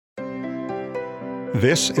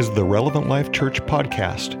This is the Relevant Life Church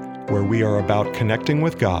podcast, where we are about connecting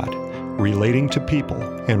with God, relating to people,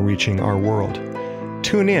 and reaching our world.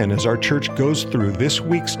 Tune in as our church goes through this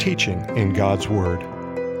week's teaching in God's Word.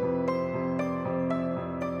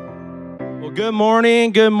 Well, good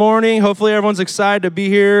morning. Good morning. Hopefully everyone's excited to be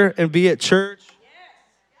here and be at church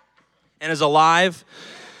and is alive.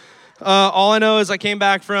 All I know is I came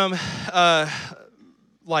back from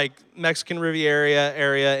Mexican Riviera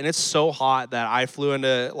area, and it's so hot that I flew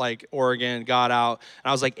into Oregon, got out, and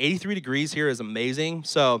I was 83 degrees here is amazing.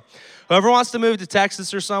 So whoever wants to move to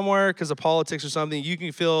Texas or somewhere because of politics or something, you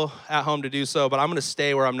can feel at home to do so, but I'm going to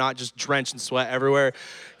stay where I'm not just drenched in sweat everywhere,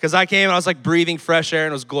 because I came and I was breathing fresh air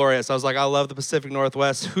and it was glorious. I was I love the Pacific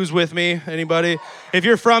Northwest. Who's with me? Anybody? If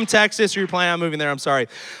you're from Texas or you're planning on moving there, I'm sorry.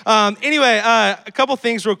 Anyway, a couple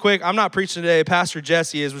things real quick. I'm not preaching today. Pastor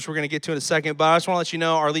Jesse is, which we're going to get to in a second, but I just want to let you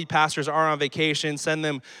know our lead pastors are on vacation. Send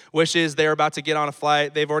them wishes. They're about to get on a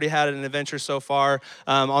flight. They've already had an adventure so far.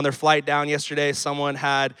 On their flight down yesterday, someone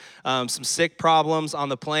had some sick problems on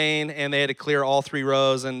the plane, and they had to clear all 3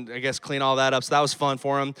 rows and I guess clean all that up. So that was fun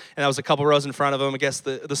for them. And that was a couple rows in front of them. I guess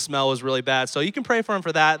the smell was really bad. So you can pray for them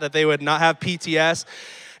for that they would not have PTS.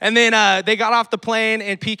 And then they got off the plane,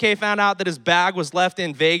 and PK found out that his bag was left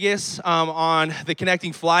in Vegas on the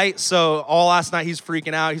connecting flight. So all last night, he's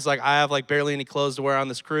freaking out. He's like, I have barely any clothes to wear on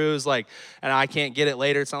this cruise, and I can't get it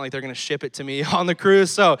later. It's not like they're going to ship it to me on the cruise.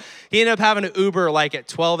 So he ended up having to Uber at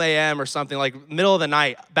 12 a.m. or something, middle of the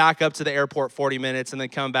night, back up to the airport 40 minutes and then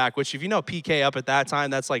come back, which if you know PK up at that time,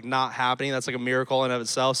 that's not happening. That's a miracle in and of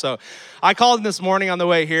itself. So I called him this morning on the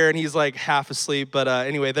way here, and he's half asleep. But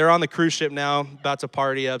anyway, they're on the cruise ship now, about to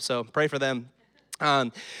party up, so pray for them.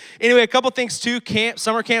 Anyway, a couple things too.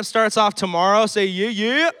 Summer camp starts off tomorrow. Say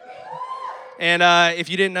yeah. And if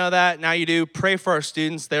you didn't know that, now you do. Pray for our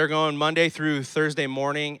students. They're going Monday through Thursday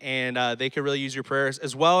morning, and they could really use your prayers,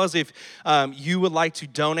 as well as if you would like to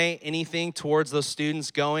donate anything towards those students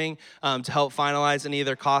going to help finalize any of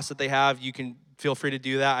their costs that they have, you can feel free to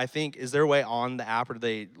do that. I think, is there a way on the app, or do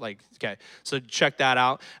they okay, so check that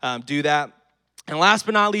out. Do that. And last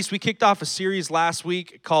but not least, we kicked off a series last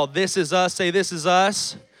week called This Is Us. Say, This Is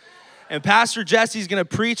Us. And Pastor Jesse's going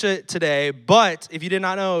to preach it today, but if you did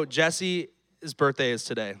not know, Jesse's birthday is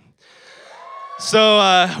today.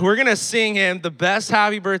 So we're going to sing him the best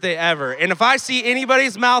happy birthday ever. And if I see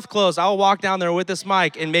anybody's mouth closed, I will walk down there with this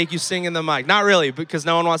mic and make you sing in the mic. Not really, because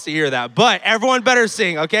no one wants to hear that. But everyone better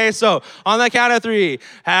sing, okay? So on the count of 3,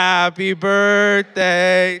 happy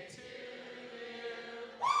birthday.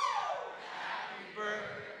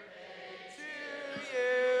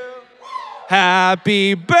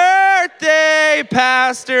 Happy birthday,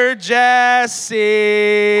 Pastor Jesse.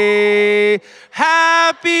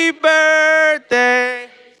 Happy birthday.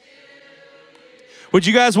 Would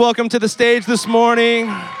you guys welcome to the stage this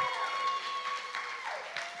morning?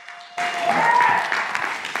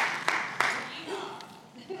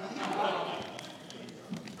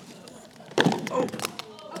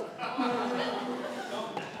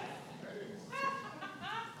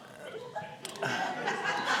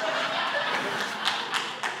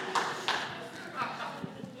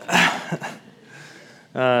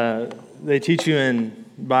 They teach you in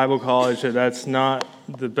Bible college that that's not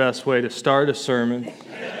the best way to start a sermon,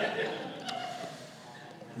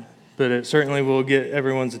 but it certainly will get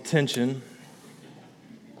everyone's attention.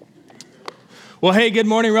 Well, hey, good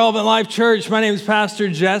morning, Relevant Life Church. My name is Pastor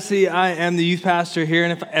Jesse. I am the youth pastor here,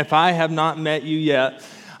 and if I have not met you yet,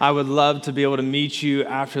 I would love to be able to meet you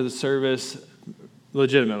after the service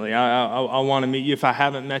legitimately. I want to meet you. If I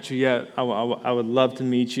haven't met you yet, I would love to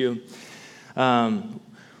meet you.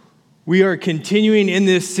 We are continuing in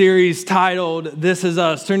this series titled, This Is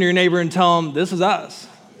Us. Turn to your neighbor and tell them, this is us.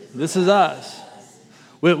 This is us.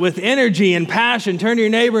 With energy and passion, turn to your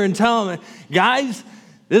neighbor and tell them, guys,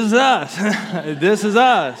 this is us. This is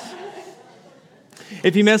us.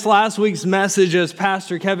 If you missed last week's message, as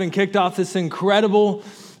Pastor Kevin kicked off this incredible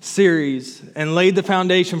series and laid the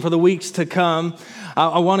foundation for the weeks to come,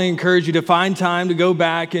 I want to encourage you to find time to go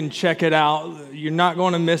back and check it out. You're not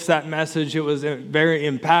going to miss that message. It was very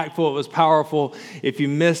impactful. It was powerful. If you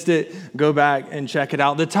missed it, go back and check it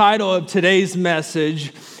out. The title of today's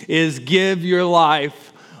message is Give Your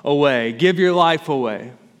Life Away. Give your life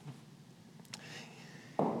away.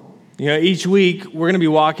 You know, each week we're going to be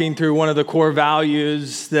walking through one of the core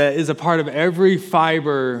values that is a part of every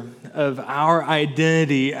fiber of our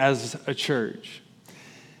identity as a church.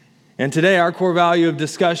 And today, our core value of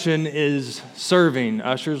discussion is serving.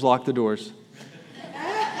 Ushers, lock the doors.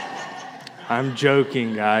 I'm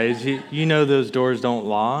joking, guys. You know those doors don't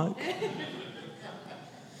lock.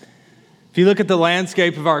 If you look at the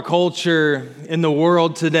landscape of our culture in the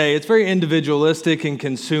world today, it's very individualistic and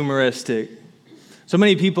consumeristic. So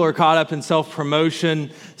many people are caught up in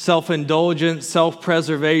self-promotion, self-indulgence,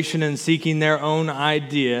 self-preservation, and seeking their own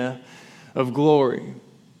idea of glory.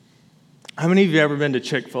 How many of you have ever been to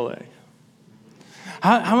Chick-fil-A?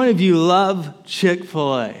 How many of you love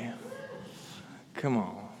Chick-fil-A? Come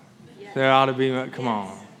on. There ought to be, come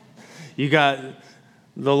on. You got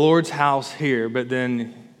the Lord's house here, but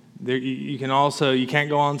then you can also, you can't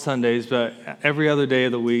go on Sundays, but every other day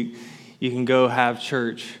of the week, you can go have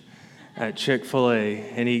church at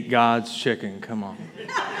Chick-fil-A and eat God's chicken. Come on.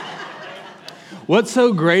 What's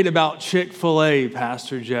so great about Chick-fil-A,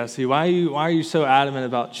 Pastor Jesse? Why are you so adamant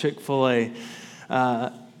about Chick-fil-A?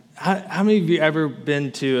 How many of you ever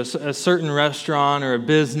been to a certain restaurant or a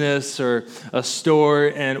business or a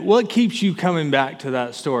store, and what keeps you coming back to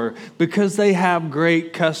that store? Because they have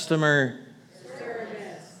great customer service.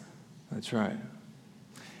 That's right.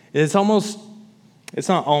 It's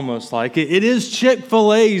not almost like it. It is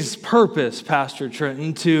Chick-fil-A's purpose, Pastor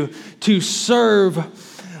Trenton, to serve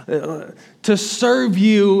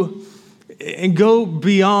you and go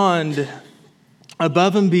beyond,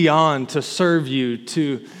 above and beyond, to serve you,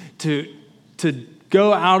 to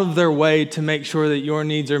go out of their way to make sure that your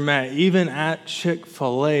needs are met, even at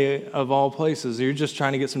Chick-fil-A of all places. You're just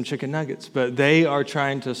trying to get some chicken nuggets, but they are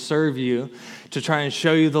trying to serve you, to try and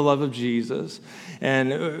show you the love of Jesus.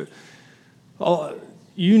 And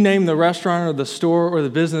you name the restaurant or the store or the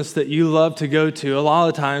business that you love to go to, a lot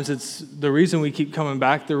of times it's the reason we keep coming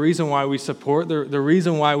back, the reason why we support, the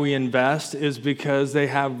reason why we invest is because they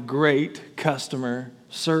have great customer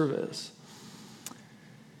service.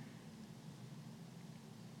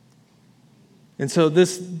 And so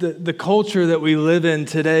the culture that we live in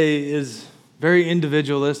today is very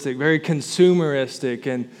individualistic, very consumeristic.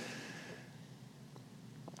 And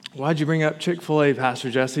why'd you bring up Chick-fil-A, Pastor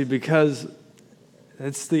Jesse? Because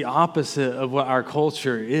it's the opposite of what our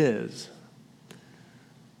culture is.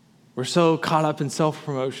 We're so caught up in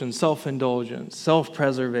self-promotion, self-indulgence,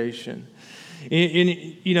 self-preservation.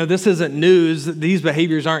 You know, this isn't news. These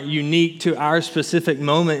behaviors aren't unique to our specific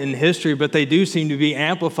moment in history, but they do seem to be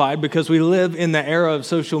amplified because we live in the era of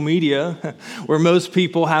social media where most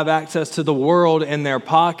people have access to the world in their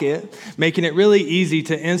pocket, making it really easy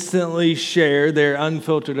to instantly share their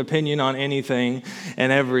unfiltered opinion on anything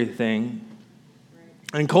and everything.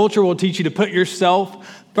 And culture will teach you to put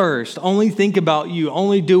yourself first. Only think about you.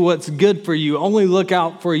 Only do what's good for you. Only look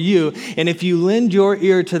out for you. And if you lend your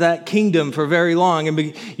ear to that kingdom for very long,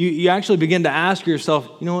 and you actually begin to ask yourself,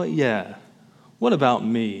 you know what? Yeah, what about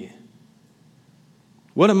me?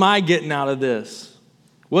 What am I getting out of this?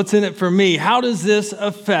 What's in it for me? How does this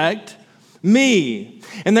affect me?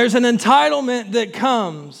 And there's an entitlement that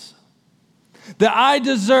comes that I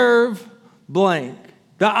deserve blank,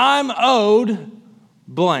 that I'm owed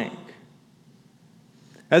blank.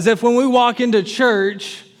 As if when we walk into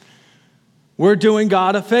church, we're doing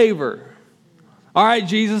God a favor. All right,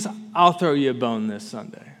 Jesus, I'll throw you a bone this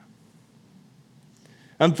Sunday.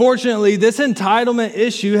 Unfortunately, this entitlement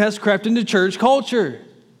issue has crept into church culture,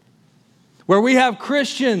 where we have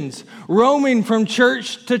Christians roaming from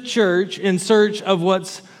church to church in search of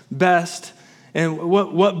what's best and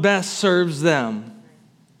what best serves them.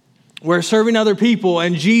 Where serving other people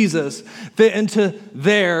and Jesus fit into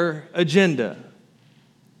their agenda.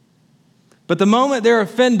 But the moment they're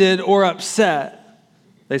offended or upset,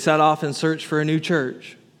 they set off in search for a new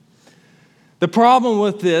church. The problem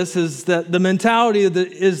with this is that the mentality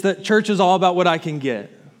is that church is all about what I can get.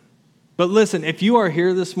 But listen, if you are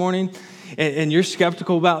here this morning and you're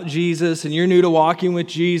skeptical about Jesus and you're new to walking with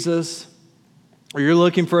Jesus, or you're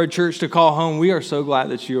looking for a church to call home, we are so glad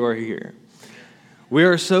that you are here. We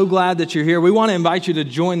are so glad that you're here. We want to invite you to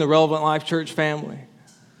join the Relevant Life Church family.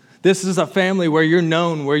 This is a family where you're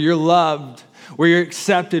known, where you're loved, where you're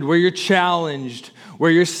accepted, where you're challenged, where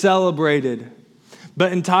you're celebrated.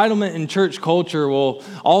 But entitlement in church culture will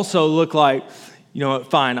also look like, you know what,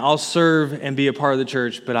 fine, I'll serve and be a part of the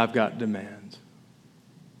church, but I've got demands.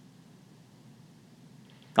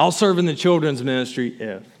 I'll serve in the children's ministry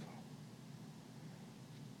if.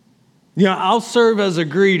 You know, I'll serve as a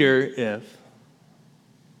greeter if.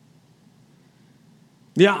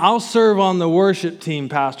 Yeah, I'll serve on the worship team,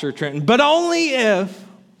 Pastor Trenton, but only if.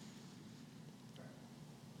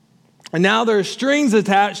 And now there are strings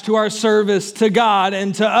attached to our service to God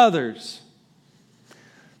and to others.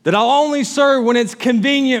 That I'll only serve when it's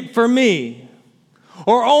convenient for me,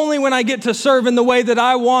 or only when I get to serve in the way that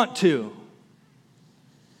I want to.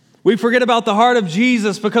 We forget about the heart of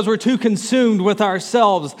Jesus because we're too consumed with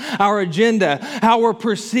ourselves, our agenda, how we're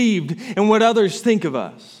perceived, and what others think of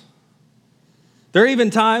us. There are even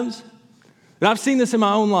times, and I've seen this in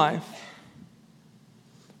my own life,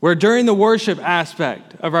 where during the worship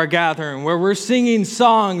aspect of our gathering, where we're singing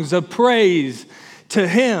songs of praise to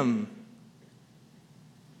Him,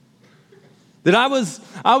 that I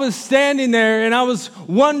was standing there and I was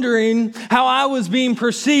wondering how I was being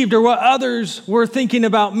perceived or what others were thinking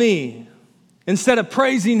about me. Instead of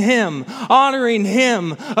praising Him, honoring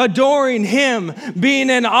Him, adoring Him,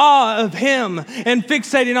 being in awe of Him, and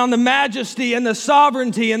fixating on the majesty and the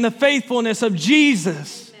sovereignty and the faithfulness of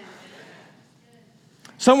Jesus.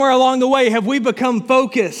 Somewhere along the way, have we become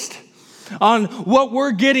focused on what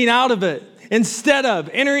we're getting out of it instead of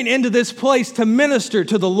entering into this place to minister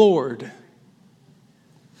to the Lord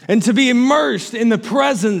and to be immersed in the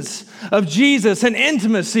presence of Jesus and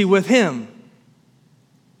intimacy with Him?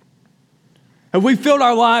 Have we filled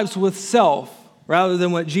our lives with self rather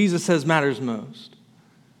than what Jesus says matters most,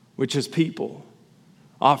 which is people,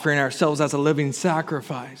 offering ourselves as a living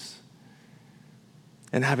sacrifice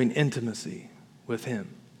and having intimacy with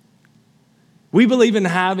Him? We believe in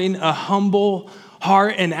having a humble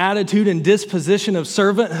heart and attitude and disposition of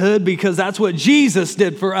servanthood because that's what Jesus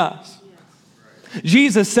did for us.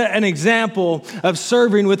 Jesus set an example of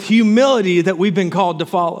serving with humility that we've been called to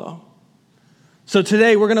follow. So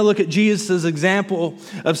today we're going to look at Jesus' example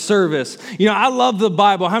of service. You know, I love the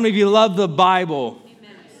Bible. How many of you love the Bible?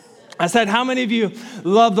 Amen. I said, how many of you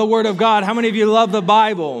love the Word of God? How many of you love the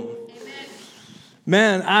Bible? Amen.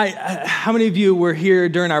 Man, how many of you were here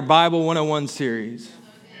during our Bible 101 series?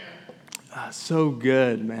 So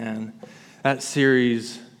good, man. That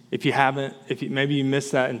series, if maybe you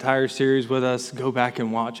missed that entire series with us, go back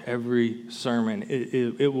and watch every sermon.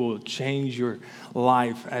 It will change your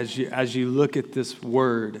life as you look at this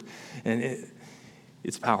word, and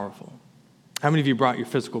it's powerful. How many of you brought your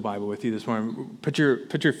physical Bible with you this morning? Put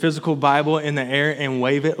your physical Bible in the air and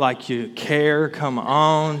wave it like you care. Come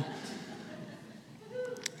on.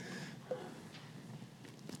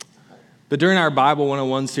 But during our Bible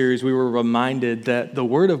 101 series, we were reminded that the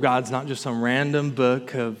Word of God's not just some random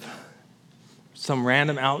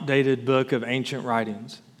outdated book of ancient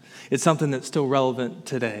writings. It's something that's still relevant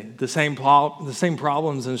today. The same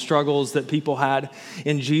problems and struggles that people had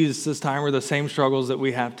in Jesus' time are the same struggles that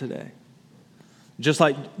we have today. Just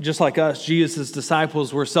like us, Jesus'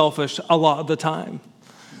 disciples were selfish a lot of the time.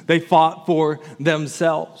 They fought for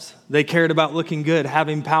themselves. They cared about looking good,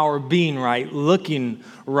 having power, being right, looking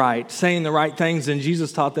right, saying the right things, and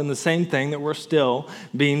Jesus taught them the same thing that we're still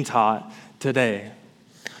being taught today.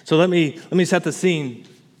 So let me set the scene.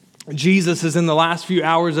 Jesus is in the last few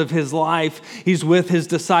hours of his life. He's with his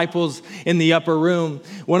disciples in the upper room.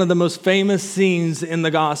 One of the most famous scenes in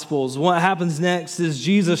the Gospels. What happens next is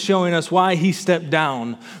Jesus showing us why he stepped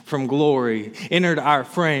down from glory, entered our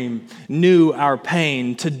frame, knew our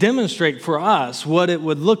pain, to demonstrate for us what it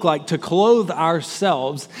would look like to clothe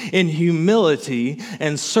ourselves in humility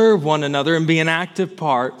and serve one another and be an active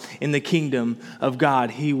part in the kingdom of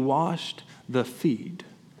God. He washed the feet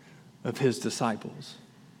of his disciples.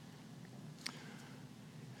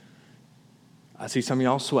 I see some of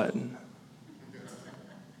y'all sweating.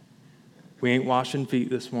 We ain't washing feet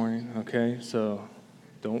this morning, okay? So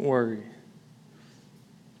don't worry.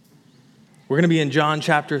 We're going to be in John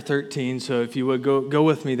chapter 13, so if you would go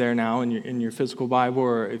with me there now in your physical Bible,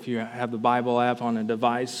 or if you have the Bible app on a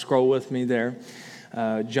device, scroll with me there.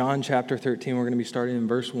 John chapter 13, we're going to be starting in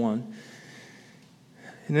verse 1.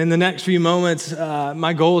 And in the next few moments,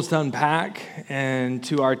 my goal is to unpack and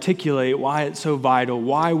to articulate why it's so vital,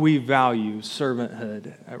 why we value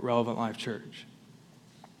servanthood at Relevant Life Church.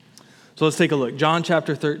 So let's take a look. John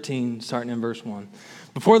chapter 13, starting in verse 1.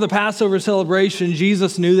 Before the Passover celebration,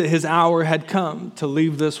 Jesus knew that his hour had come to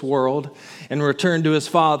leave this world and return to his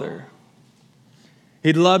Father.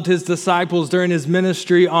 He'd loved his disciples during his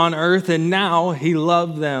ministry on earth, and now he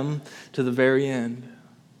loved them to the very end.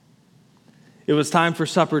 It was time for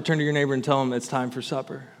supper. Turn to your neighbor and tell him it's time for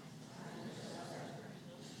supper.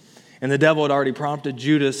 And the devil had already prompted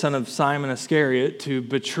Judas, son of Simon Iscariot, to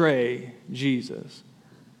betray Jesus.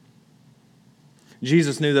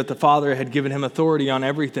 Jesus knew that the Father had given him authority on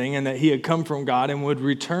everything and that he had come from God and would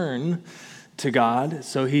return to God.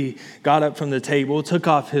 So he got up from the table, took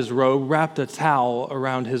off his robe, wrapped a towel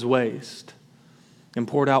around his waist, and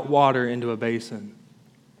poured out water into a basin.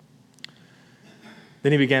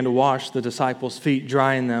 Then he began to wash the disciples' feet,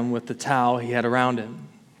 drying them with the towel he had around him.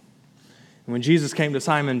 And when Jesus came to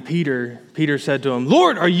Simon Peter, Peter said to him,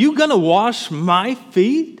 "Lord, are you going to wash my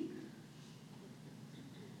feet?"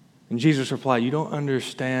 And Jesus replied, "You don't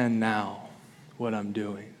understand now what I'm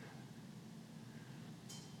doing,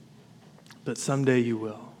 but someday you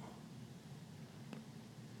will."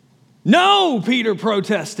 No, Peter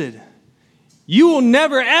protested. You will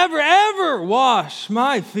never, ever, ever wash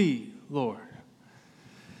my feet, Lord.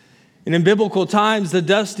 And in biblical times, the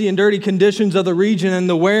dusty and dirty conditions of the region and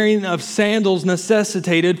the wearing of sandals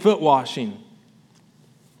necessitated foot washing.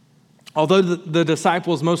 Although the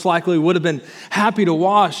disciples most likely would have been happy to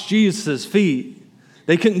wash Jesus' feet,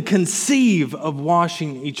 they couldn't conceive of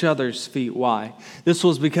washing each other's feet. Why? This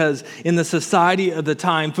was because in the society of the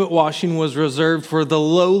time, foot washing was reserved for the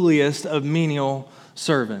lowliest of menial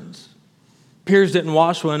servants. Peers didn't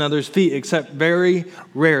wash one another's feet except very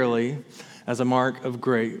rarely as a mark of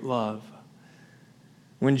great love.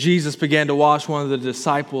 When Jesus began to wash one of the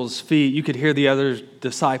disciples' feet, you could hear the other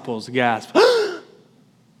disciples gasp.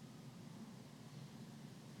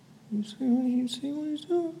 You see what he's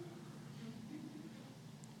doing?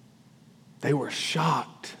 They were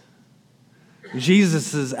shocked.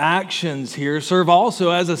 Jesus' actions here serve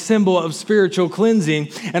also as a symbol of spiritual cleansing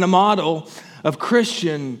and a model of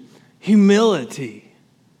Christian humility.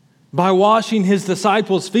 By washing his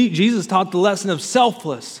disciples' feet, Jesus taught the lesson of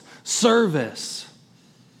selfless service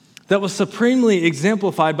that was supremely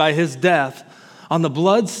exemplified by his death on the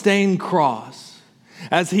blood-stained cross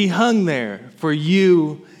as he hung there for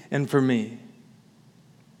you and for me.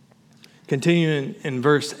 Continuing in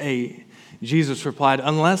verse 8, Jesus replied,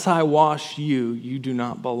 "Unless I wash you, you do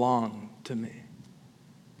not belong to me."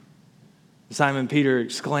 Simon Peter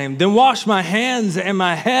exclaimed, "Then wash my hands and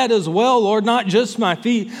my head as well, Lord, not just my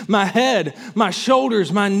feet, my head, my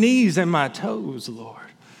shoulders, my knees, and my toes, Lord."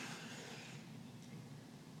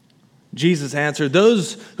 Jesus answered,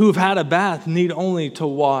 "Those who have had a bath need only to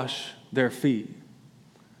wash their feet.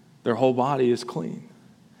 Their whole body is clean.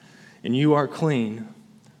 And you are clean,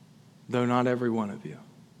 though not every one of you."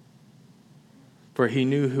 For he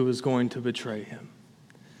knew who was going to betray him.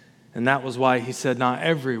 And that was why he said not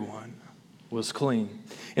everyone was clean.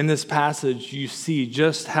 In this passage, you see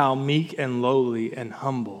just how meek and lowly and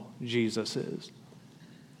humble Jesus is.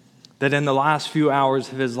 That in the last few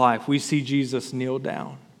hours of his life, we see Jesus kneel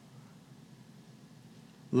down,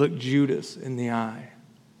 look Judas in the eye,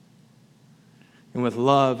 and with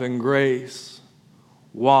love and grace,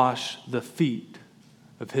 wash the feet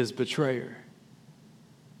of his betrayer.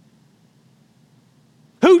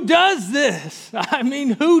 Who does this? I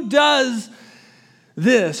mean, who does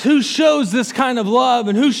this? Who shows this kind of love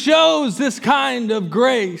and who shows this kind of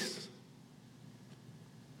grace?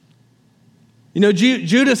 You know,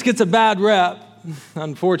 Judas gets a bad rep,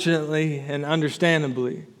 unfortunately and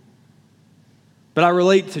understandably. But I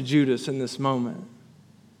relate to Judas in this moment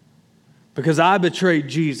because I betrayed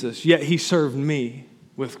Jesus, yet he served me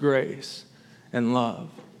with grace and love.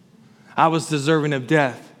 I was deserving of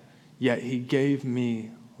death, yet he gave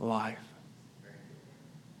me life.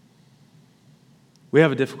 We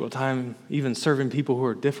have a difficult time even serving people who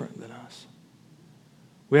are different than us.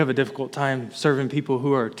 We have a difficult time serving people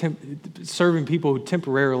who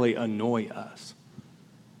temporarily annoy us.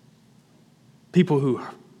 People who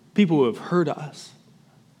have hurt us.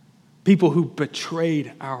 People who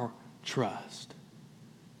betrayed our trust.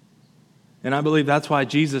 And I believe that's why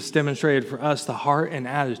Jesus demonstrated for us the heart and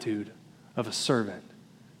attitude of a servant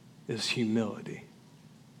is humility.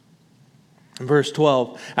 In verse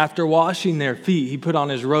 12, after washing their feet, he put on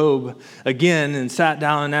his robe again and sat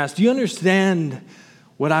down and asked, "Do you understand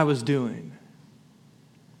what I was doing?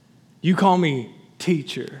 You call me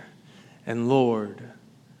teacher and Lord,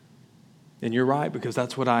 and you're right because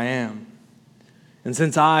that's what I am. And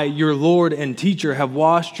since I, your Lord and teacher, have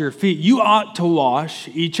washed your feet, you ought to wash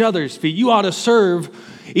each other's feet. You ought to serve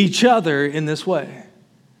each other in this way.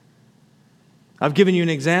 I've given you an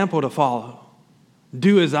example to follow.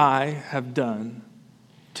 Do as I have done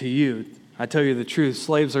to you. I tell you the truth,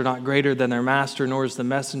 slaves are not greater than their master, nor is the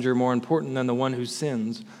messenger more important than the one who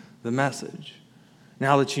sends the message.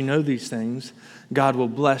 Now that you know these things, God will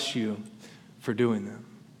bless you for doing them."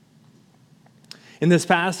 In this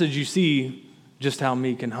passage, you see just how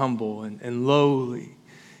meek and humble and lowly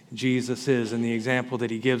Jesus is in the example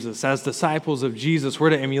that he gives us. As disciples of Jesus, we're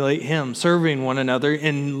to emulate him, serving one another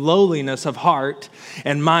in lowliness of heart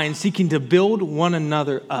and mind, seeking to build one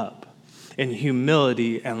another up in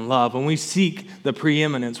humility and love. When we seek the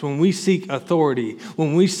preeminence, when we seek authority,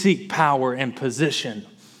 when we seek power and position,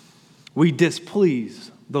 we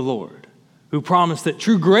displease the Lord, who promised that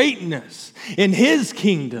true greatness in his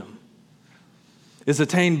kingdom is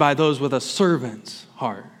attained by those with a servant's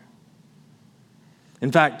heart.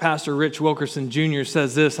 In fact, Pastor Rich Wilkerson Jr.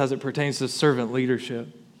 says this as it pertains to servant leadership.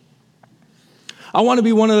 I want to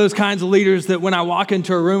be one of those kinds of leaders that when I walk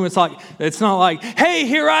into a room, it's not like, "Hey,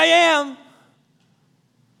 here I am."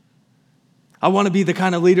 I want to be the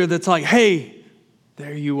kind of leader that's like, "Hey,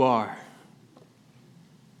 there you are.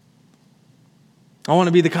 I want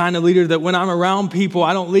to be the kind of leader that when I'm around people,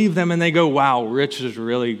 I don't leave them and they go, wow, Rich is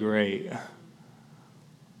really great.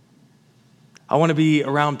 I want to be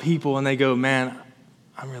around people and they go, man,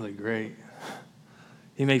 I'm really great.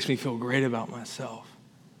 He makes me feel great about myself.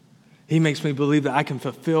 He makes me believe that I can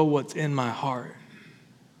fulfill what's in my heart.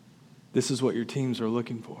 This is what your teams are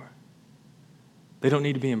looking for. They don't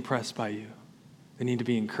need to be impressed by you. They need to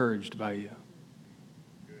be encouraged by you.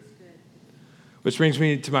 Which brings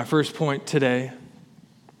me to my first point today,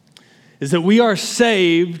 is that we are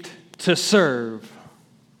saved to serve.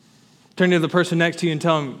 Turn to the person next to you and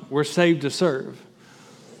tell them, we're saved to serve.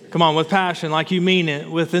 Come on, with passion, like you mean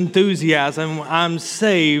it, with enthusiasm, I'm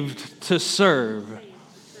saved to serve.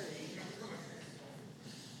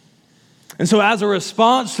 And so as a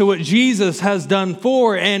response to what Jesus has done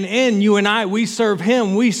for and in you and I, we serve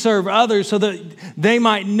him, we serve others so that they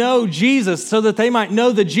might know Jesus, so that they might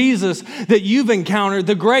know the Jesus that you've encountered,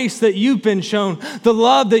 the grace that you've been shown, the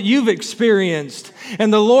love that you've experienced.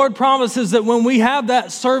 And the Lord promises that when we have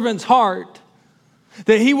that servant's heart,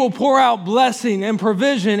 that he will pour out blessing and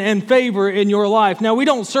provision and favor in your life. Now, we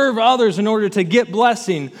don't serve others in order to get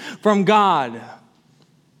blessing from God.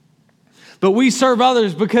 But we serve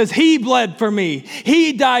others because he bled for me.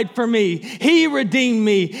 He died for me. He redeemed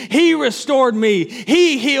me. He restored me.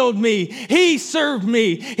 He healed me. He served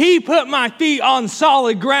me. He put my feet on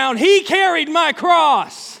solid ground. He carried my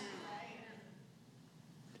cross.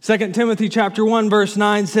 2 Timothy chapter 1 verse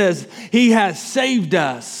 9 says, he has saved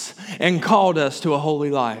us and called us to a holy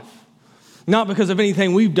life. Not because of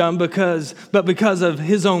anything we've done, but because of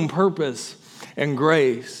his own purpose and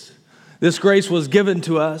grace. This grace was given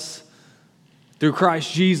to us through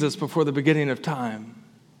Christ Jesus before the beginning of time.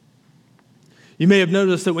 You may have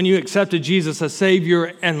noticed that when you accepted Jesus as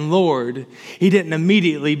Savior and Lord, he didn't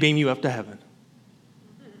immediately beam you up to heaven.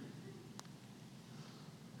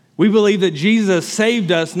 We believe that Jesus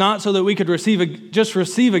saved us not so that we could receive a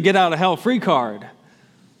get-out-of-hell free card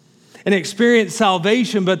and experience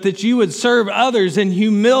salvation, but that you would serve others in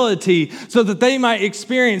humility so that they might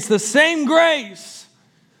experience the same grace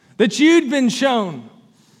that you'd been shown.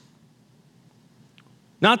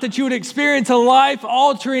 Not that you would experience a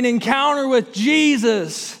life-altering encounter with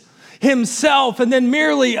Jesus himself and then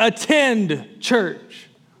merely attend church.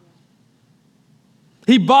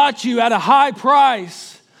 He bought you at a high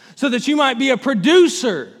price so that you might be a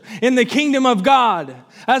producer in the kingdom of God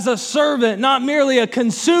as a servant, not merely a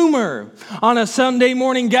consumer on a Sunday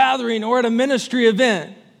morning gathering or at a ministry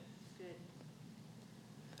event.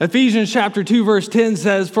 Ephesians chapter 2 verse 10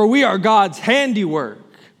 says, for we are God's handiwork,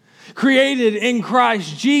 created in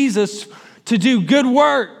Christ Jesus to do good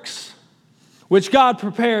works, which God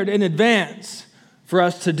prepared in advance for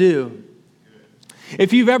us to do.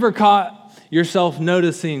 If you've ever caught yourself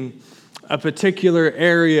noticing a particular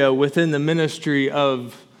area within the ministry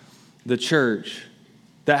of the church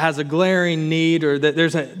that has a glaring need, or that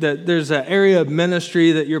there's an area of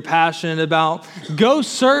ministry that you're passionate about, go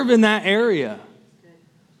serve in that area.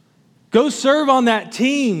 Go serve on that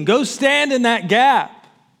team. Go stand in that gap.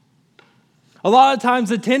 A lot of times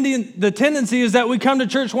the tendency is that we come to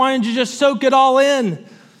church wanting to just soak it all in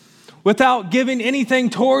without giving anything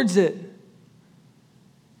towards it.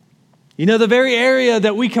 You know, the very area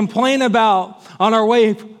that we complain about on our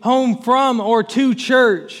way home from or to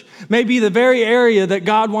church may be the very area that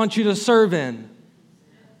God wants you to serve in.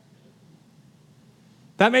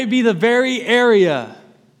 That may be the very area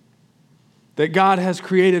that God has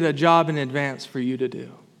created a job in advance for you to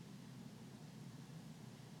do.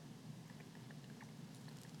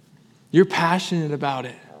 You're passionate about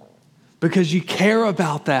it because you care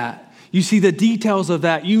about that. You see the details of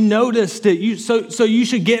that. You noticed it. So you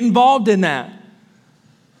should get involved in that.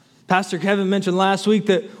 Pastor Kevin mentioned last week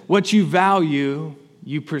that what you value,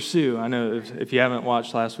 you pursue. I know if you haven't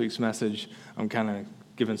watched last week's message, I'm kind of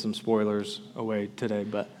giving some spoilers away today,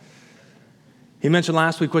 but he mentioned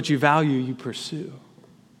last week what you value, you pursue.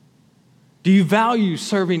 Do you value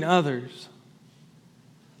serving others?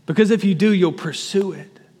 Because if you do, you'll pursue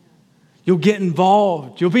it. You'll get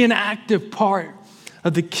involved. You'll be an active part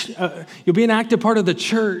of the church,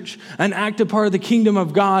 an active part of the kingdom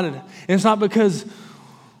of God. And it's not because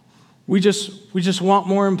we just want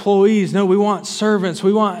more employees. No, we want servants.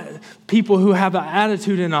 We want people who have an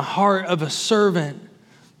attitude and a heart of a servant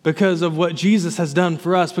because of what Jesus has done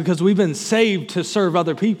for us, because we've been saved to serve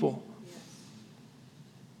other people.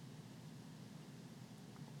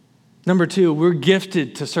 Number 2, we're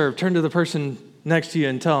gifted to serve. Turn to the person next to you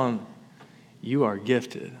and tell them, you are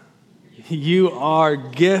gifted. You are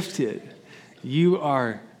gifted. You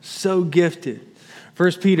are so gifted.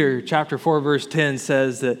 1 Peter chapter 4, verse 10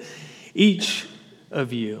 says that each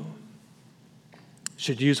of you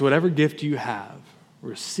should use whatever gift you have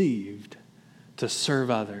received to serve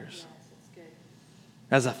others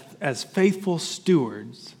as faithful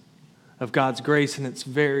stewards of God's grace in its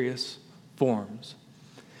various forms.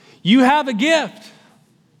 You have a gift.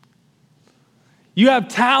 You have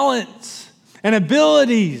talents and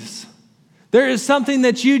abilities. There is something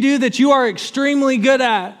that you do that you are extremely good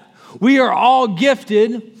at. We are all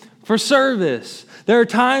gifted for service. There are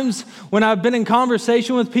times when I've been in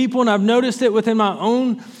conversation with people and I've noticed it within my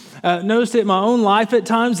own life at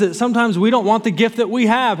times that sometimes we don't want the gift that we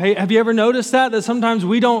have. Hey, have you ever noticed that? That sometimes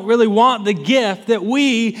we don't really want the gift that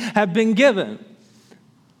we have been given.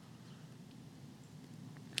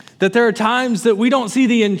 That there are times that we don't see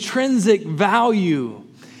the intrinsic value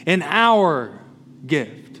in our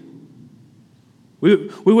gift. We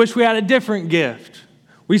wish we had a different gift.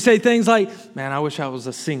 We say things like, man, I wish I was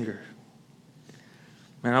a singer.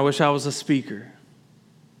 Man, I wish I was a speaker.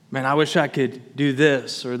 Man, I wish I could do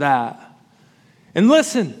this or that. And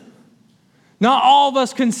listen, not all of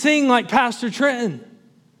us can sing like Pastor Trenton.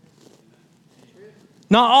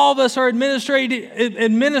 Not all of us are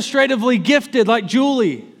administratively gifted like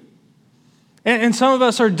Julie. And some of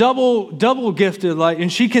us are double gifted,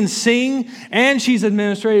 and she can sing and she's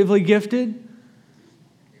administratively gifted.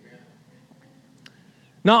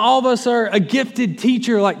 Not all of us are a gifted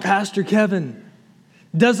teacher like Pastor Kevin.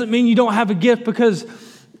 Doesn't mean you don't have a gift because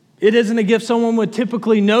it isn't a gift someone would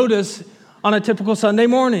typically notice on a typical Sunday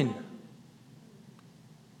morning.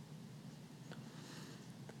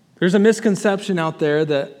 There's a misconception out there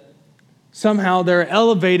that somehow there are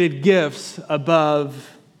elevated gifts above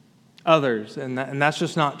others, and that's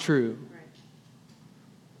just not true.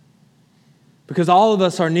 Because all of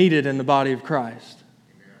us are needed in the body of Christ.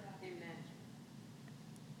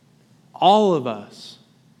 All of us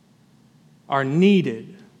are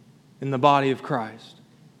needed in the body of Christ.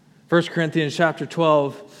 1 Corinthians chapter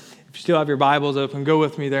 12, if you still have your Bibles open, go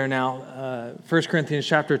with me there now. 1 Corinthians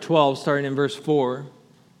chapter 12, starting in verse 4.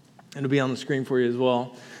 It'll be on the screen for you as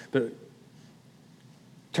well. But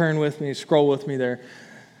turn with me, scroll with me there.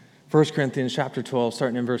 1 Corinthians chapter 12,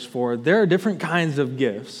 starting in verse 4. There are different kinds of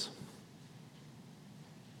gifts.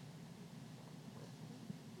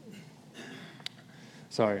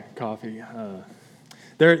 Sorry, coffee.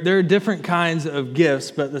 There are different kinds of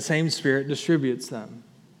gifts, but the same Spirit distributes them.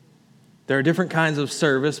 There are different kinds of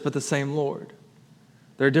service, but the same Lord.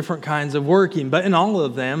 There are different kinds of working, but in all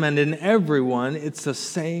of them and in everyone, it's the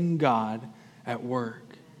same God at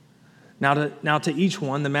work. Now to each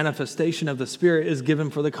one, the manifestation of the Spirit is given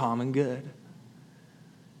for the common good.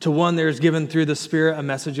 To one, there is given through the Spirit a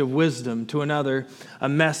message of wisdom. To another, a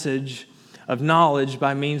message of knowledge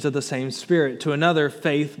by means of the same Spirit. To another,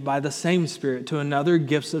 faith by the same Spirit. To another,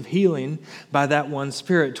 gifts of healing by that one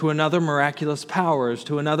Spirit. To another, miraculous powers.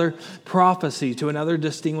 To another, prophecy. To another,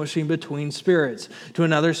 distinguishing between spirits. To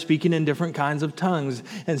another, speaking in different kinds of tongues.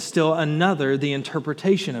 And still another, the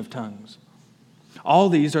interpretation of tongues. All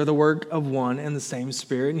these are the work of one and the same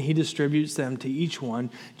Spirit, and He distributes them to each one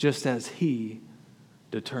just as He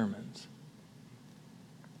determines.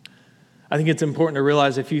 I think it's important to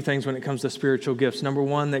realize a few things when it comes to spiritual gifts. Number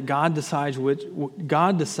one, that God decides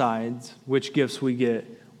which gifts we get.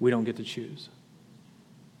 We don't get to choose.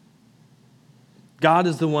 God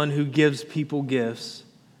is the one who gives people gifts,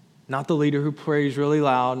 not the leader who prays really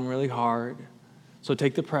loud and really hard. So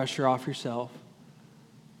take the pressure off yourself.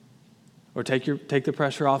 Or take the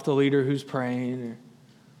pressure off the leader who's praying.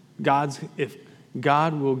 If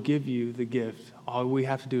God will give you the gift, all we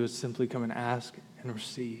have to do is simply come and ask and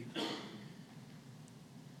receive.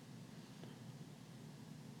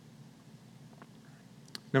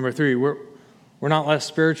 Number 3, we're not less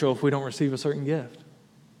spiritual if we don't receive a certain gift.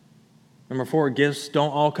 Number 4, gifts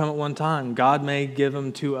don't all come at one time. God may give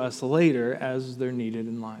them to us later as they're needed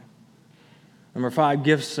in life. Number 5,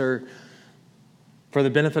 gifts are for the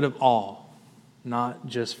benefit of all, not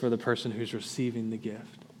just for the person who's receiving the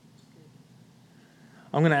gift.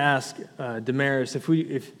 I'm going to ask Damaris if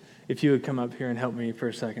you would come up here and help me for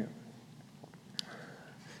a second.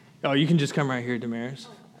 Oh, you can just come right here, Damaris.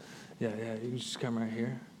 Yeah, you can just come right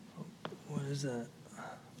here. What is that?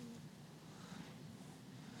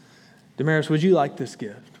 Damaris, would you like this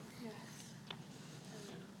gift?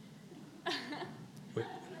 Yes.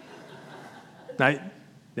 Now,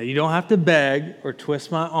 you don't have to beg or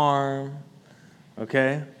twist my arm,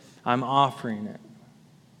 okay? I'm offering it.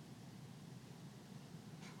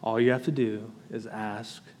 All you have to do is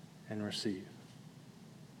ask and receive.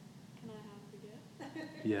 Can I have the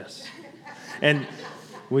gift? Yes. And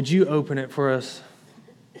would you open it for us?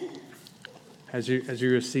 as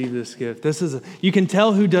you receive this gift. You can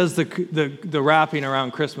tell who does the wrapping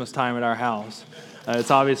around Christmas time at our house.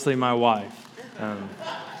 It's obviously my wife,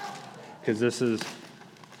 because this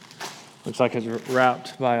looks like it's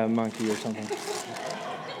wrapped by a monkey or something.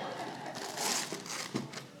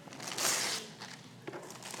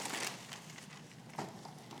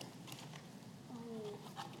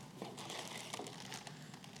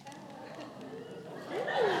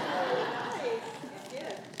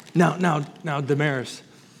 Now, Damaris,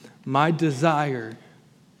 my desire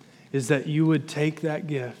is that you would take that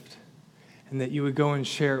gift and that you would go and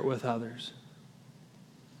share it with others.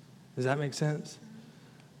 Does that make sense?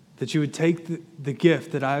 That you would take the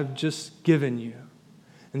gift that I've just given you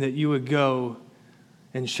and that you would go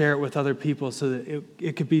and share it with other people so that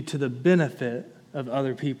it could be to the benefit of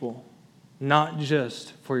other people, not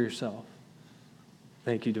just for yourself.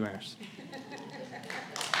 Thank you, Damaris.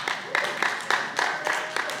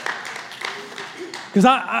 Because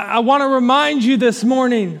I want to remind you this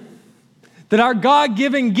morning that our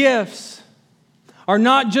God-given gifts are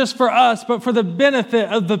not just for us, but for the benefit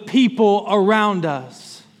of the people around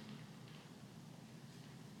us.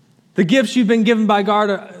 The gifts you've been given by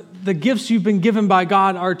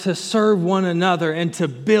God are to serve one another and to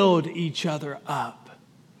build each other up.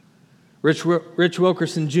 Rich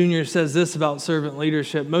Wilkerson Jr. says this about servant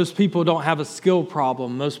leadership: most people don't have a skill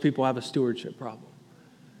problem, most people have a stewardship problem.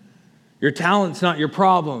 Your talent's not your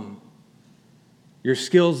problem. Your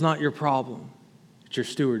skill's not your problem. It's your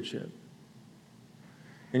stewardship.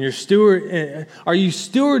 And are you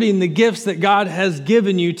stewarding the gifts that God has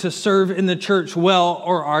given you to serve in the church well,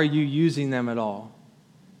 or are you using them at all?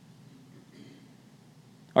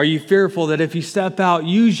 Are you fearful that if you step out,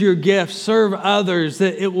 use your gifts, serve others,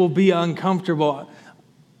 that it will be uncomfortable?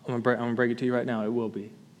 I'm going to break it to you right now, it will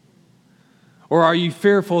be. Or are you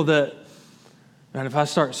fearful that, and if I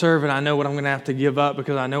start serving, I know what I'm going to have to give up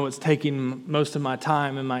because I know it's taking most of my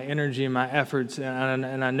time and my energy and my efforts,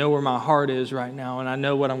 and I know where my heart is right now, and I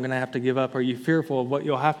know what I'm going to have to give up. Are you fearful of what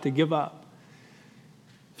you'll have to give up?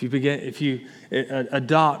 If you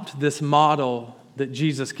adopt this model that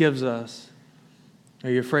Jesus gives us, are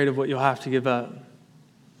you afraid of what you'll have to give up?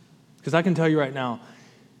 Because I can tell you right now,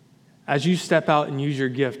 as you step out and use your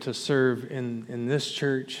gift to serve in this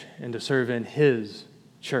church and to serve in His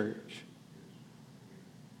church,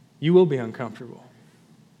 you will be uncomfortable.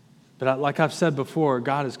 But like I've said before,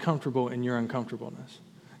 God is comfortable in your uncomfortableness.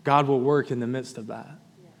 God will work in the midst of that.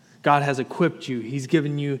 God has equipped you. He's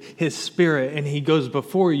given you His Spirit, and He goes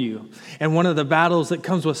before you. And one of the battles that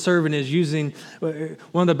comes with serving is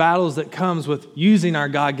one of the battles that comes with using our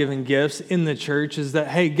God-given gifts in the church is that,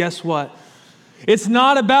 hey, guess what? It's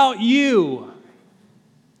not about you.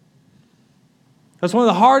 That's one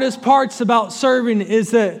of the hardest parts about serving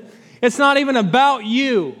is that it's not even about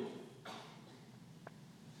you.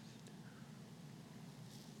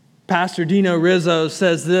 Pastor Dino Rizzo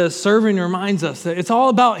says this: serving reminds us that it's all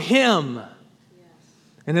about Him. Yes.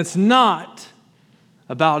 And it's not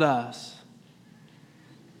about us.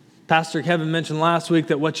 Pastor Kevin mentioned last week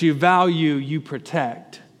that what you value, you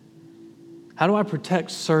protect. How do I protect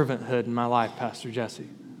servanthood in my life, Pastor Jesse?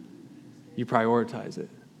 You prioritize it.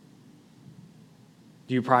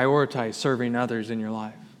 Do you prioritize serving others in your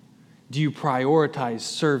life? Do you prioritize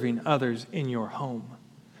serving others in your home?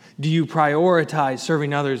 Do you prioritize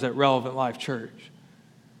serving others at Relevant Life Church?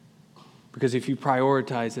 Because if you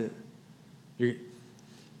prioritize it, you're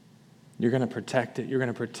going to protect it. You're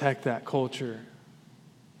going to protect that culture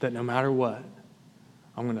that no matter what,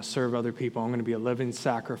 I'm going to serve other people. I'm going to be a living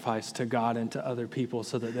sacrifice to God and to other people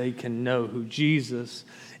so that they can know who Jesus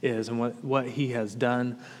is and what He has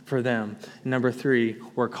done for them. And number 3,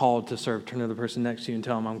 we're called to serve. Turn to the person next to you and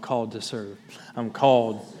tell them, I'm called to serve. I'm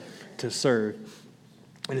called to serve.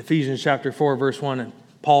 In Ephesians chapter 4, verse 1,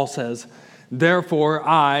 Paul says, therefore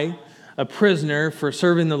I, a prisoner for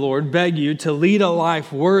serving the Lord, beg you to lead a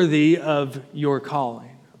life worthy of your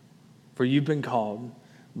calling. For you've been called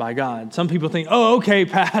by God. Some people think, oh, okay,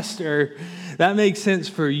 Pastor, that makes sense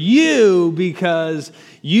for you because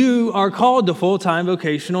you are called to full-time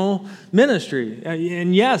vocational ministry.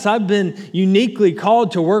 And yes, I've been uniquely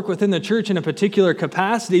called to work within the church in a particular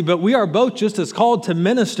capacity, but we are both just as called to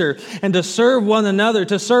minister and to serve one another,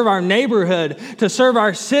 to serve our neighborhood, to serve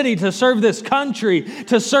our city, to serve this country,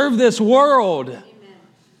 to serve this world. Amen.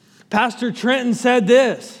 Pastor Trenton said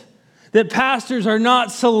this, that pastors are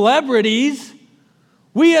not celebrities.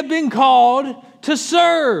 We have been called to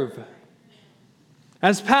serve.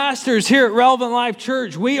 As pastors here at Relevant Life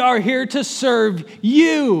Church, we are here to serve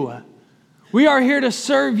you. We are here to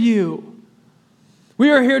serve you. We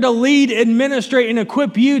are here to lead, administrate, and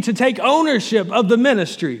equip you to take ownership of the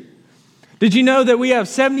ministry, Did you know that we have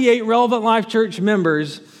 78 Relevant Life Church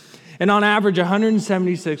members and on average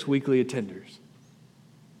 176 weekly attenders?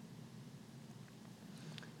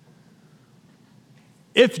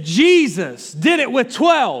 If Jesus did it with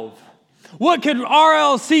 12, what could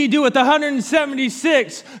RLC do with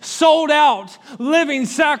 176 sold out living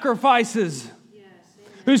sacrifices?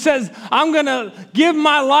 Who says, I'm going to give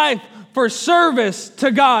my life for service to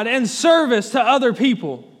God and service to other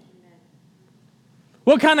people?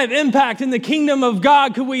 What kind of impact in the kingdom of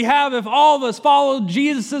God could we have if all of us followed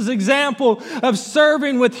Jesus' example of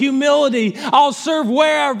serving with humility? I'll serve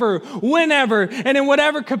wherever, whenever, and in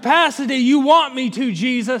whatever capacity you want me to,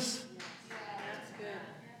 Jesus.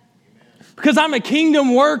 Because I'm a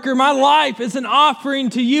kingdom worker, my life is an offering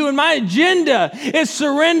to you, and my agenda is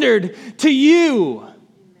surrendered to you.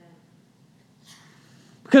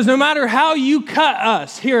 Because no matter how you cut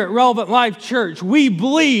us here at Relevant Life Church, we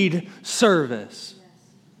bleed service.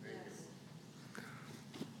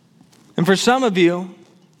 And for some of you,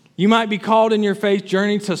 you might be called in your faith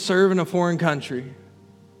journey to serve in a foreign country,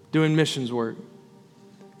 doing missions work.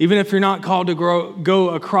 Even if you're not called to go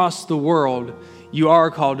across the world, you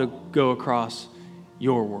are called to go across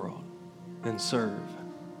your world and serve.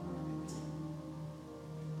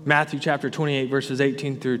 Matthew chapter 28, verses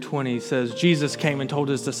 18 through 20 says, Jesus came and told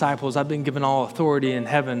his disciples, I've been given all authority in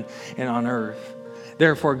heaven and on earth.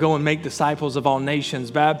 Therefore, go and make disciples of all nations,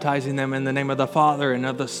 baptizing them in the name of the Father and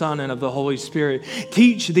of the Son and of the Holy Spirit.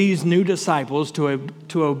 Teach these new disciples to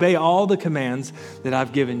obey all the commands that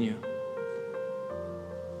I've given you.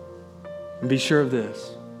 And be sure of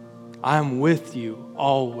this, I am with you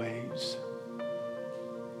always,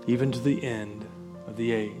 even to the end of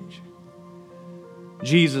the age.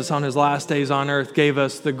 Jesus, on his last days on earth, gave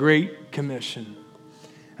us the Great Commission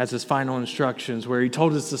as his final instructions, where he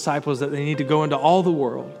told his disciples that they need to go into all the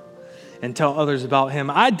world and tell others about him.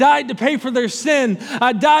 I died to pay for their sin.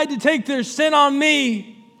 I died to take their sin on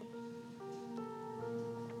me.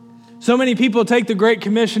 So many people take the Great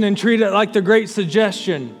Commission and treat it like the Great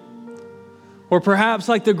Suggestion, or perhaps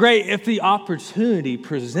like the Great, if the opportunity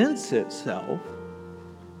presents itself,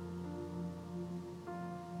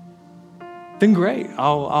 then great,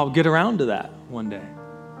 I'll get around to that one day.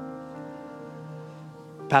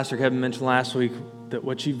 Pastor Kevin mentioned last week that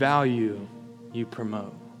what you value, you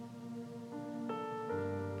promote.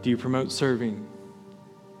 Do you promote serving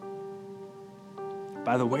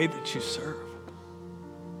by the way that you serve?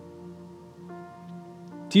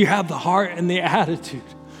 Do you have the heart and the attitude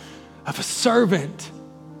of a servant?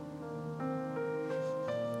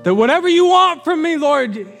 That whatever you want from me,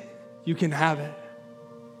 Lord, you can have it.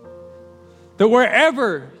 That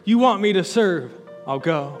wherever you want me to serve, I'll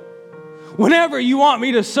go. Whenever you want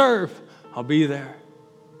me to serve, I'll be there.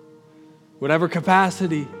 Whatever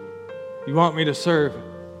capacity you want me to serve,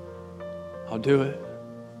 I'll do it.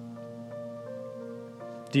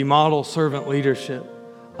 Do you model servant leadership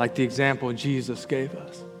like the example Jesus gave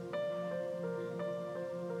us?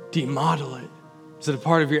 Do you model it? Is it a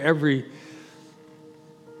part of your every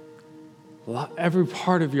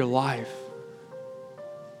part of your life?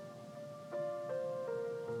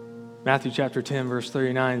 Matthew chapter 10, verse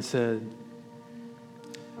 39 said,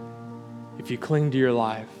 if you cling to your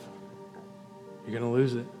life, you're going to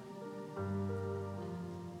lose it.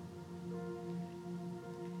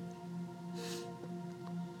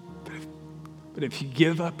 But if you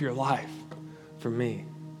give up your life for me,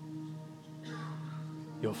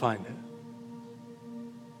 you'll find it.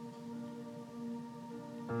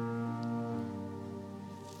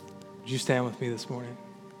 Would you stand with me this morning?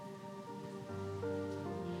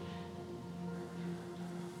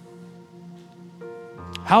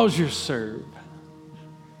 How's your serve?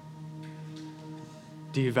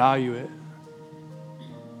 Do you value it?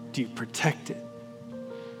 Do you protect it?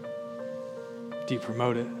 Do you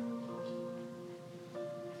promote it?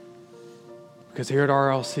 Because here at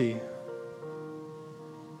RLC,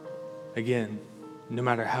 again, no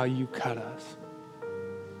matter how you cut us,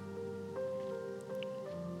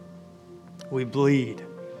 we bleed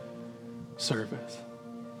service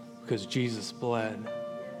because Jesus bled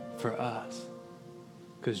for us.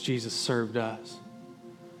 Because Jesus served us.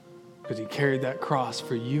 Because he carried that cross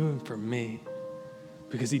for you and for me.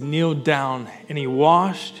 Because he kneeled down and he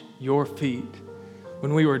washed your feet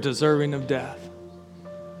when we were deserving of death.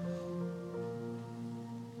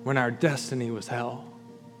 When our destiny was hell.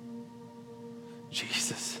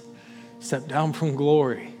 Jesus stepped down from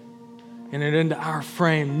glory, entered into our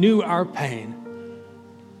frame, knew our pain,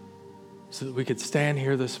 so that we could stand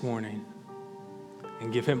here this morning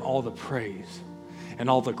and give him all the praise and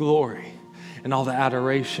all the glory and all the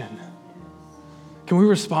adoration. Can we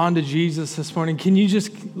respond to Jesus this morning? Can you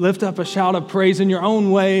just lift up a shout of praise in your own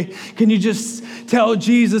way? Can you just tell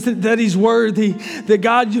Jesus that he's worthy? That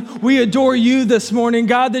God, we adore you this morning.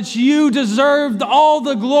 God, that you deserve all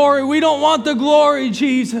the glory. We don't want the glory,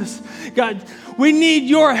 Jesus. God, we need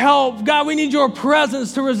your help. God, we need your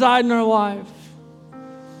presence to reside in our life.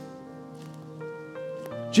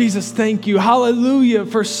 Jesus, thank you. Hallelujah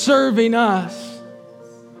for serving us.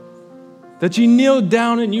 That you kneeled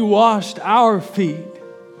down and you washed our feet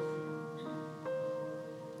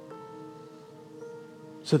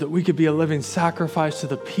so that we could be a living sacrifice to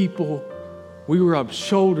the people we rub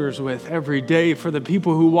shoulders with every day, for the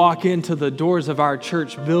people who walk into the doors of our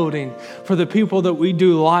church building, for the people that we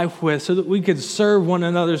do life with, so that we could serve one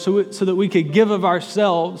another, so that we could give of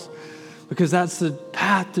ourselves, because that's the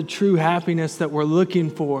path to true happiness that we're looking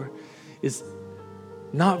for, is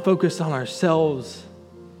not focused on ourselves,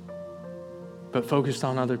 but focused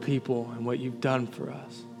on other people and what you've done for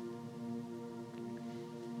us.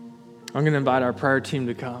 I'm going to invite our prayer team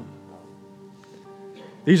to come.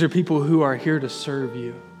 These are people who are here to serve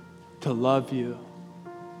you, to love you,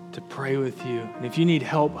 to pray with you. And if you need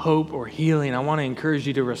help, hope, or healing, I want to encourage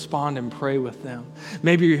you to respond and pray with them.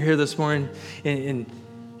 Maybe you're here this morning and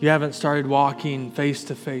you haven't started walking face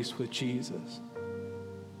to face with Jesus.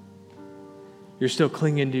 You're still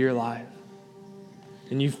clinging to your life.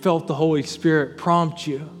 And you felt the Holy Spirit prompt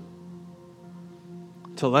you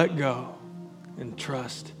to let go and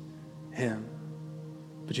trust Him.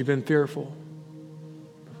 But you've been fearful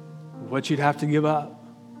of what you'd have to give up,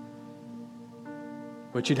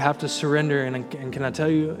 what you'd have to surrender. And can I tell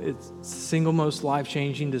you, it's the single most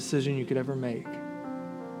life-changing decision you could ever make.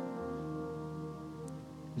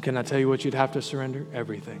 And can I tell you what you'd have to surrender?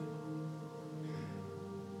 Everything.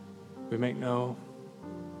 We make no...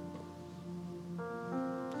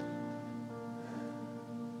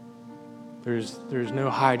 There's no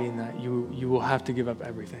hiding that. You will have to give up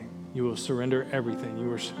everything. You will surrender everything.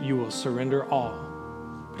 You will surrender all.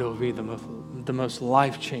 But it will be the most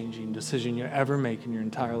life-changing decision you ever make in your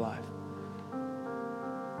entire life.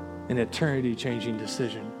 An eternity-changing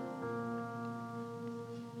decision.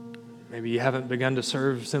 Maybe you haven't begun to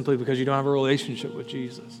serve simply because you don't have a relationship with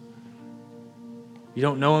Jesus. You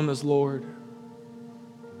don't know Him as Lord.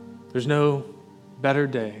 There's no better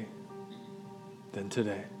day than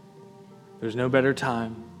today. There's no better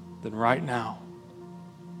time than right now.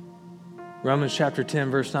 Romans chapter 10,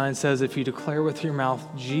 verse 9 says, if you declare with your mouth,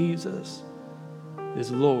 Jesus is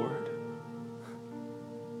Lord,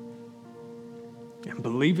 and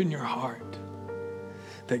believe in your heart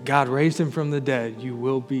that God raised Him from the dead, you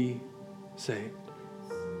will be saved.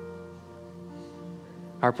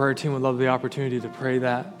 Our prayer team would love the opportunity to pray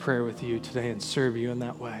that prayer with you today and serve you in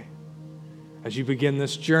that way as you begin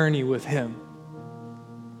this journey with Him.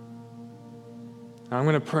 I'm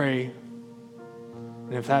going to pray,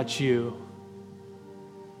 and if that's you,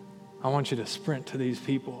 I want you to sprint to these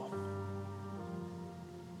people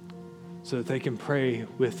so that they can pray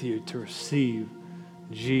with you to receive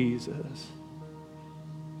Jesus.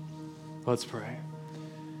 Let's pray.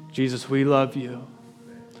 Jesus, we love you.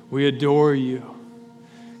 We adore you.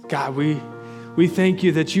 God, we thank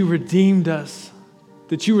you that you redeemed us,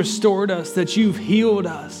 that you restored us, that you've healed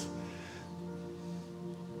us,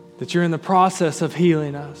 that you're in the process of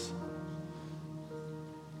healing us,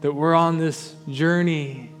 that we're on this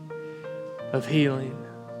journey of healing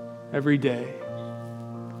every day.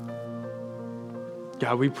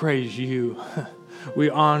 God, we praise you.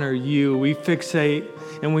 We honor you. We fixate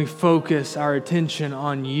and we focus our attention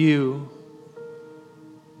on you.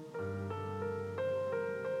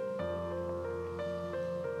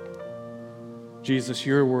 Jesus,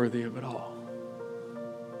 you're worthy of it all.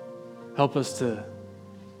 Help us to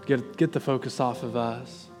get the focus off of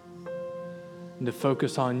us and to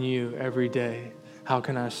focus on you every day. How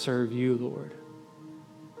can I serve you, Lord?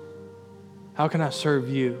 How can I serve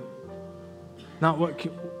you? Not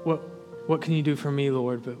what can you do for me,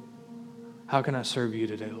 Lord, but how can I serve you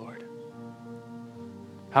today, Lord?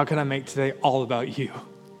 How can I make today all about you?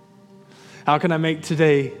 How can I make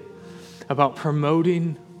today about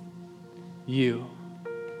promoting you,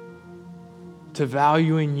 to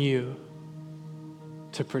valuing you,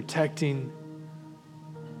 to protecting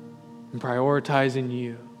and prioritizing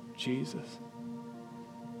you, Jesus?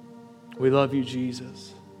 We love you,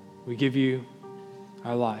 Jesus. We give you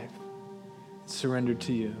our life, surrendered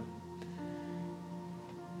to you.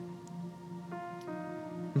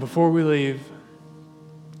 Before we leave,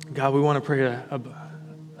 God, we want to pray a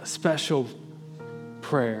special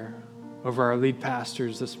prayer over our lead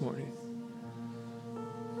pastors this morning.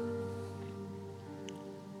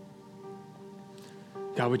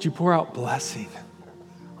 God, would you pour out blessing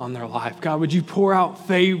on their life. God, would you pour out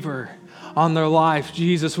favor on their life?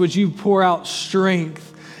 Jesus, would you pour out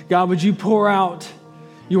strength? God, would you pour out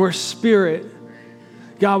your Spirit?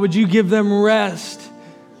 God, would you give them rest?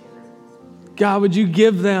 God, would you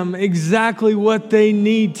give them exactly what they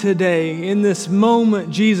need today in this moment?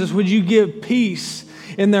 Jesus, would you give peace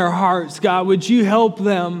in their hearts? God, would you help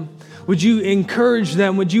them? Would you encourage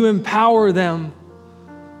them? Would you empower them?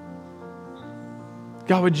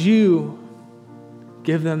 God, would you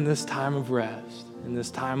give them this time of rest and this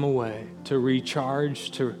time away to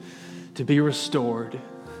recharge, to be restored,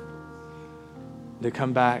 to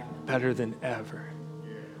come back better than ever,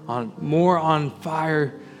 more on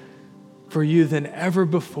fire for you than ever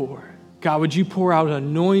before. God, would you pour out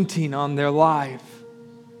anointing on their life?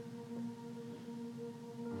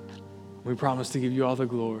 We promise to give you all the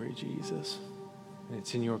glory, Jesus. And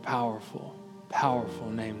it's in your powerful, powerful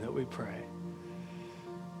name that we pray.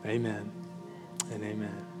 Amen and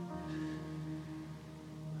amen.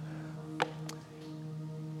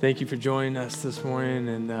 Thank you for joining us this morning,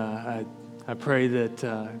 and I pray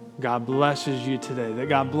that God blesses you today, that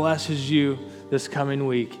God blesses you this coming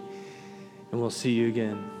week, and we'll see you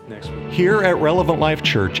again next week. Here at Relevant Life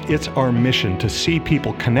Church, it's our mission to see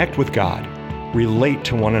people connect with God, relate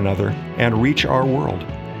to one another, and reach our world.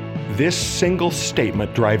 This single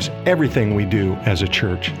statement drives everything we do as a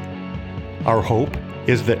church. Our hope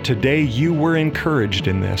is that today you were encouraged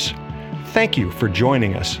in this. Thank you for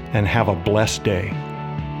joining us, and have a blessed day.